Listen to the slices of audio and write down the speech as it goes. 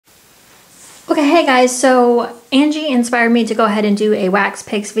Okay, hey guys, so Angie inspired me to go ahead and do a wax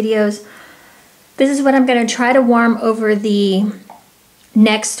picks videos. This is what I'm going to try to warm over the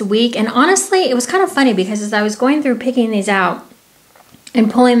next week. And honestly, it was kind of funny because as I was going through picking these out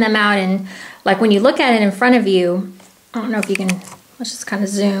and pulling them out, and like when you look at it in front of you, I don't know if you can, let's just kind of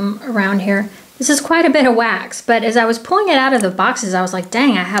zoom around here. This is quite a bit of wax, but as I was pulling it out of the boxes, I was like,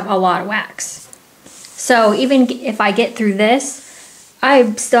 dang, I have a lot of wax. So even if I get through this,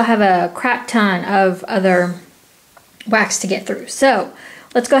 I still have a crap ton of other wax to get through. So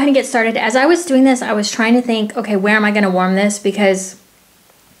let's go ahead and get started. As I was doing this, I was trying to think, okay, where am I going to warm this? Because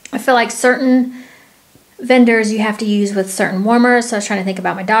I feel like certain vendors you have to use with certain warmers. So I was trying to think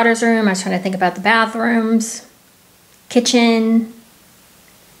about my daughter's room. I was trying to think about the bathrooms, kitchen.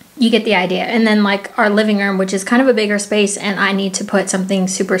 You get the idea. And then like our living room, which is kind of a bigger space, and I need to put something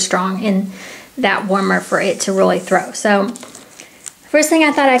super strong in that warmer for it to really throw. So first thing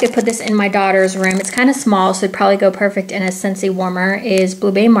I thought I could put this in my daughter's room. It's kind of small, so it'd probably go perfect in a Scentsy warmer, is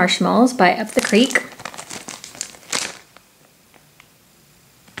Blue Bay Marshmallows by Up the Creek.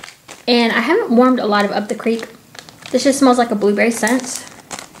 And I haven't warmed a lot of Up the Creek. This just smells like a blueberry scent.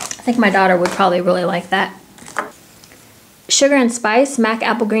 I think my daughter would probably really like that. Sugar and Spice Mac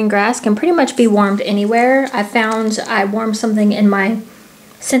Apple Green Grass can pretty much be warmed anywhere. I found I warmed something in my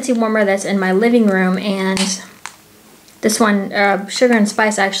Scentsy warmer that's in my living room, and this one, Sugar and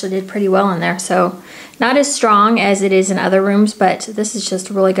Spice, actually did pretty well in there. So not as strong as it is in other rooms, but this is just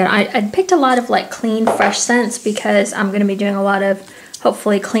really good. I picked a lot of like clean, fresh scents because I'm going to be doing a lot of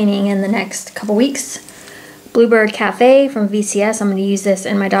hopefully cleaning in the next couple weeks. Bluebird Cafe from VCS. I'm going to use this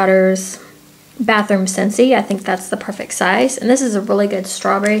in my daughter's bathroom Scentsy. I think that's the perfect size. And this is a really good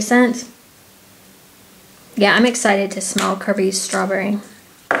strawberry scent. Yeah, I'm excited to smell Kirby's strawberry.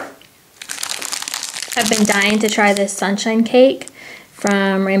 I've been dying to try this Sunshine Cake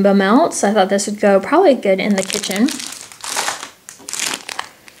from Rainbow Melts. I thought this would go probably good in the kitchen.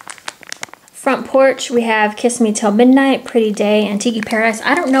 Front porch, we have Kiss Me Till Midnight, Pretty Day, and Tiki Paradise.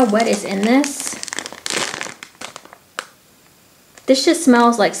 I don't know what is in this. This just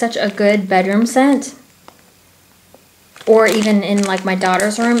smells like such a good bedroom scent. Or even in like my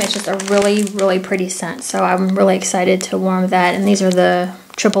daughter's room, it's just a really, really pretty scent. So I'm really excited to warm that. And these are the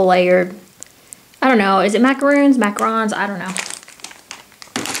triple layered, I don't know, is it macaroons, macarons? I don't know.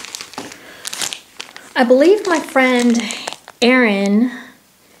 I believe my friend Erin,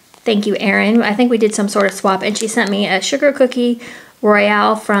 thank you Erin, I think we did some sort of swap, and she sent me a sugar cookie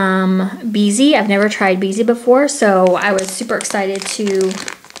royale from Beezy. I've never tried Beezy before, so I was super excited to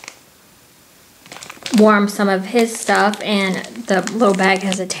warm some of his stuff, and the little bag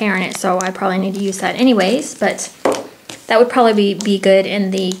has a tear in it, so I probably need to use that anyways, but that would probably be good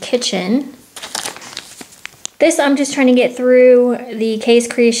in the kitchen. This, I'm just trying to get through the Kay's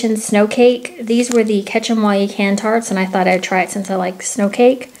Creations Snow Cake. These were the Catch 'em While You Can tarts, and I thought I'd try it since I like snow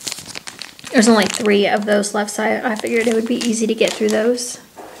cake. There's only 3 of those left, so I figured it would be easy to get through those.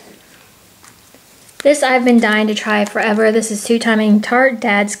 This I've been dying to try forever. This is 2 Timing Tart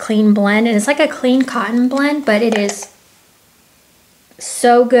Dad's Clean Blend, and it's like a clean cotton blend, but it is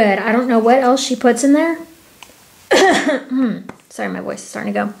so good. I don't know what else she puts in there. Sorry, my voice is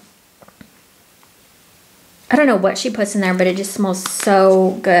starting to go. I don't know what she puts in there, but it just smells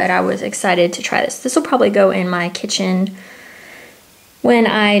so good. I was excited to try this. This will probably go in my kitchen when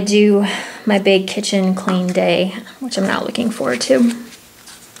I do my big kitchen clean day, which I'm not looking forward to.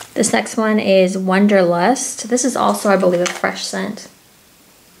 This next one is Wonderlust. This is also, I believe, a fresh scent.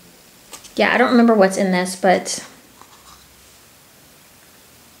 Yeah, I don't remember what's in this, but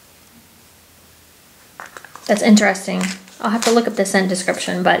that's interesting. I'll have to look up the scent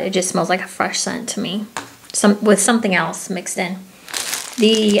description, but it just smells like a fresh scent to me. With something else mixed in.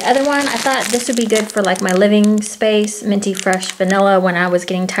 The other one, I thought this would be good for like my living space. Minty Fresh Vanilla. When I was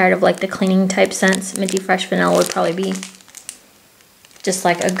getting tired of like the cleaning type scents, Minty Fresh Vanilla would probably be just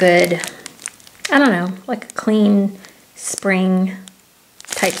like a good, I don't know, like a clean spring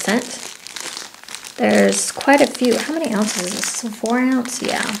type scent. There's quite a few. How many ounces is this? 4 ounce?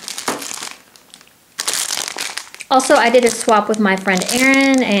 Yeah. Also, I did a swap with my friend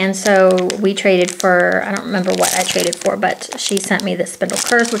Erin, and so we traded for, I don't remember what I traded for, but she sent me the Spindle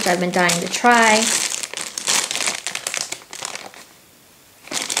Curse, which I've been dying to try.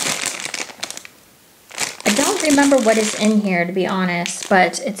 I don't remember what is in here, to be honest,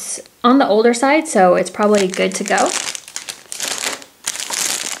 but it's on the older side, so it's probably good to go.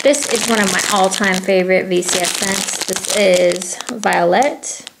 This is one of my all-time favorite VCS scents. This is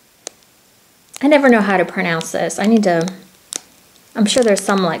Violet. I never know how to pronounce this. I'm sure there's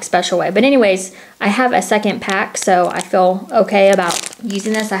some like special way. But anyways, I have a second pack, so I feel okay about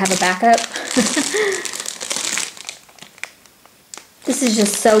using this. I have a backup. This is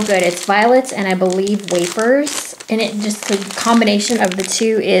just so good. It's violets and I believe wafers. And it just, the combination of the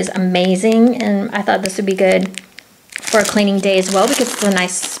two is amazing. And I thought this would be good for a cleaning day as well because it's a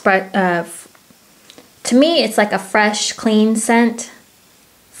nice spread. To me, it's like a fresh, clean scent.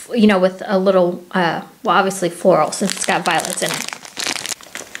 You know, with a little, well, obviously floral since it's got violets in it.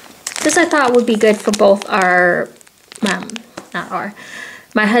 This I thought would be good for both our,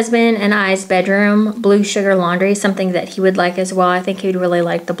 my husband and I's bedroom. Blue sugar laundry, something that he would like as well. I think he would really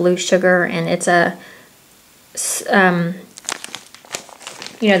like the blue sugar, and it's a,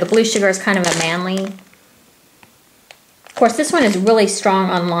 you know, the blue sugar is kind of a manly. Of course, this one is really strong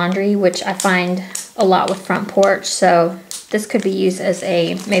on laundry, which I find a lot with Front Porch, so this could be used as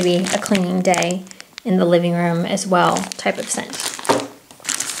a, maybe a cleaning day in the living room as well type of scent.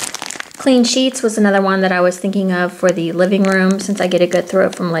 Clean Sheets was another one that I was thinking of for the living room since I get a good throw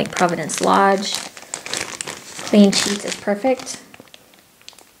from Lake Providence Lodge. Clean Sheets is perfect.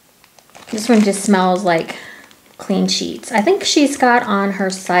 This one just smells like Clean Sheets. I think she's got on her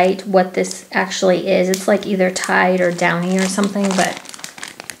site what this actually is. It's like either Tide or Downy or something, but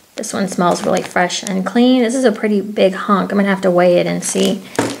this one smells really fresh and clean. This is a pretty big hunk. I'm gonna have to weigh it and see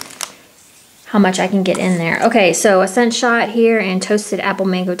how much I can get in there. Okay, so a Scent Shot here and Toasted Apple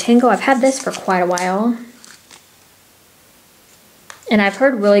Mango Tango. I've had this for quite a while. And I've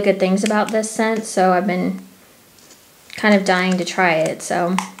heard really good things about this scent, so I've been kind of dying to try it.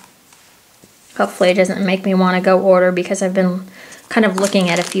 So hopefully it doesn't make me want to go order because I've been kind of looking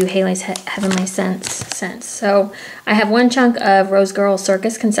at a few Haley's Heavenly Scents. So I have one chunk of Rose Girl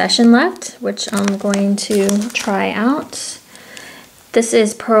Circus Concession left, which I'm going to try out. This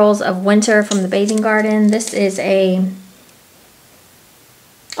is Pearls of Winter from the Bathing Garden. This is a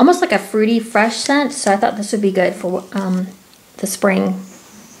almost like a fruity fresh scent, so I thought this would be good for the spring,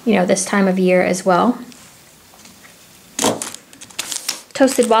 you know, this time of year as well.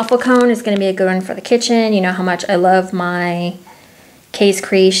 Toasted Waffle Cone is going to be a good one for the kitchen. You know how much I love my Kay's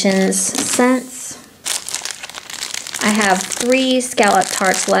Creations scents. I have 3 scallop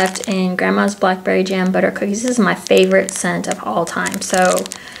tarts left in Grandma's Blackberry Jam Butter Cookies. This is my favorite scent of all time. So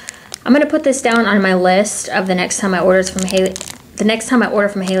I'm going to put this down on my list of the next time I order from Haley. The next time I order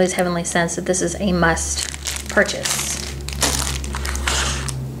from Haley's Heavenly Scents, that this is a must purchase.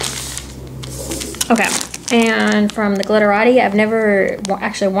 Okay, and from the Glitterati, I've never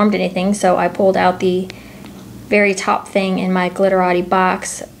actually warmed anything, so I pulled out the very top thing in my Glitterati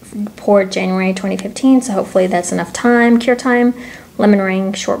box. Poured January 2015, so hopefully that's enough time. Cure Time Lemon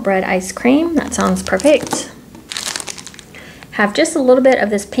Ring Shortbread Ice Cream. That sounds perfect. Have just a little bit of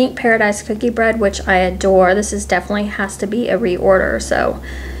this Pink Paradise Cookie Bread, which I adore. This is definitely has to be a reorder, so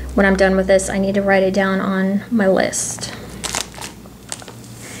when I'm done with this, I need to write it down on my list.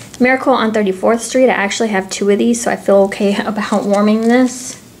 Miracle on 34th Street. I actually have 2 of these, so I feel okay about warming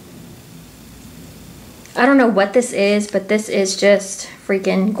this. I don't know what this is, but this is just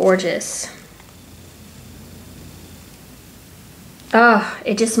freaking gorgeous. Oh,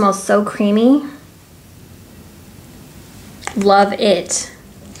 it just smells so creamy. Love it.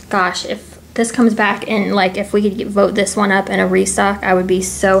 Gosh, if this comes back and like if we could vote this one up in a restock, I would be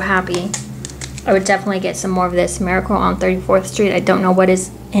so happy. I would definitely get some more of this. Miracle on 34th Street. I don't know what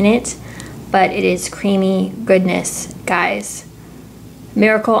is in it, but it is creamy goodness, guys.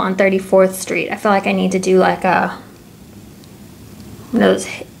 Miracle on 34th Street. I feel like I need to do like a one of those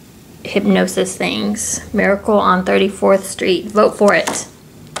hypnosis things. Miracle on 34th Street. Vote for it.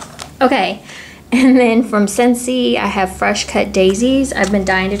 Okay, and then from Scentsy, I have Fresh Cut Daisies. I've been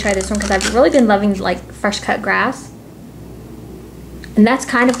dying to try this one because I've really been loving like fresh cut grass. And that's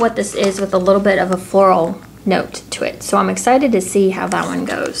kind of what this is with a little bit of a floral note to it. So I'm excited to see how that one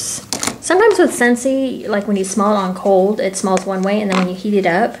goes. Sometimes with Scentsy, like when you smell it on cold, it smells one way, and then when you heat it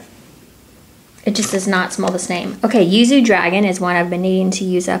up, it just does not smell the same. Okay, Yuzu Dragon is one I've been needing to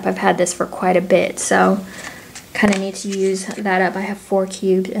use up. I've had this for quite a bit, so kind of need to use that up. I have 4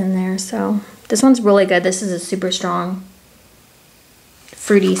 cubes in there, so this one's really good. This is a super strong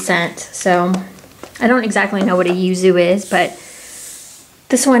fruity scent, so I don't exactly know what a Yuzu is, but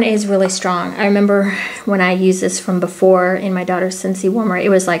this one is really strong. I remember when I used this from before in my daughter's Scentsy warmer, it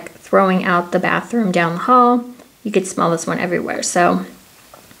was like throwing out the bathroom down the hall. You could smell this one everywhere. So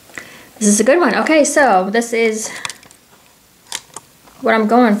this is a good one. Okay, so this is what I'm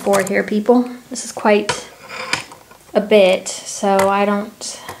going for here, people. This is quite a bit, so I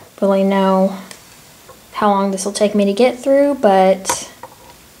don't really know how long this will take me to get through, but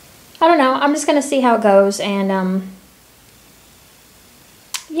I don't know. I'm just gonna see how it goes, and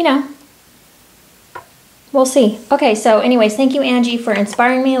you know, we'll see. Okay, so anyways, thank you, Angie, for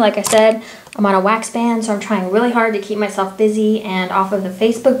inspiring me. Like I said, I'm on a wax ban, so I'm trying really hard to keep myself busy and off of the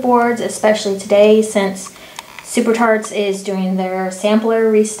Facebook boards, especially today since Super Tarts is doing their sampler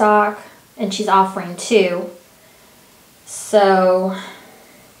restock, and she's offering 2. So,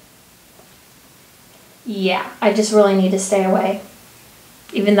 yeah, I just really need to stay away.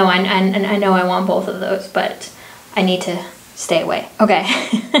 Even though I know I want both of those, but I need to stay away. Okay,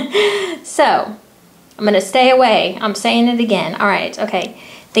 so I'm going to stay away. I'm saying it again. All right, okay.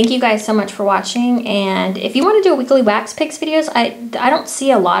 Thank you guys so much for watching, and if you want to do a weekly wax picks videos, I don't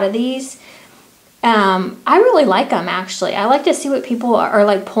see a lot of these. I really like them, actually. I like to see what people are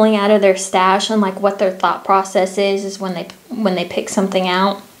like pulling out of their stash and like what their thought process is when they pick something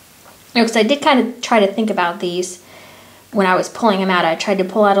out. Because I did kind of try to think about these when I was pulling them out. I tried to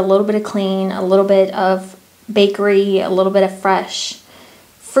pull out a little bit of clean, a little bit of bakery, a little bit of fresh,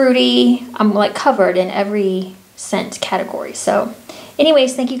 fruity. I'm like covered in every scent category. So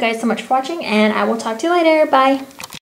anyways, thank you guys so much for watching, and I will talk to you later. Bye.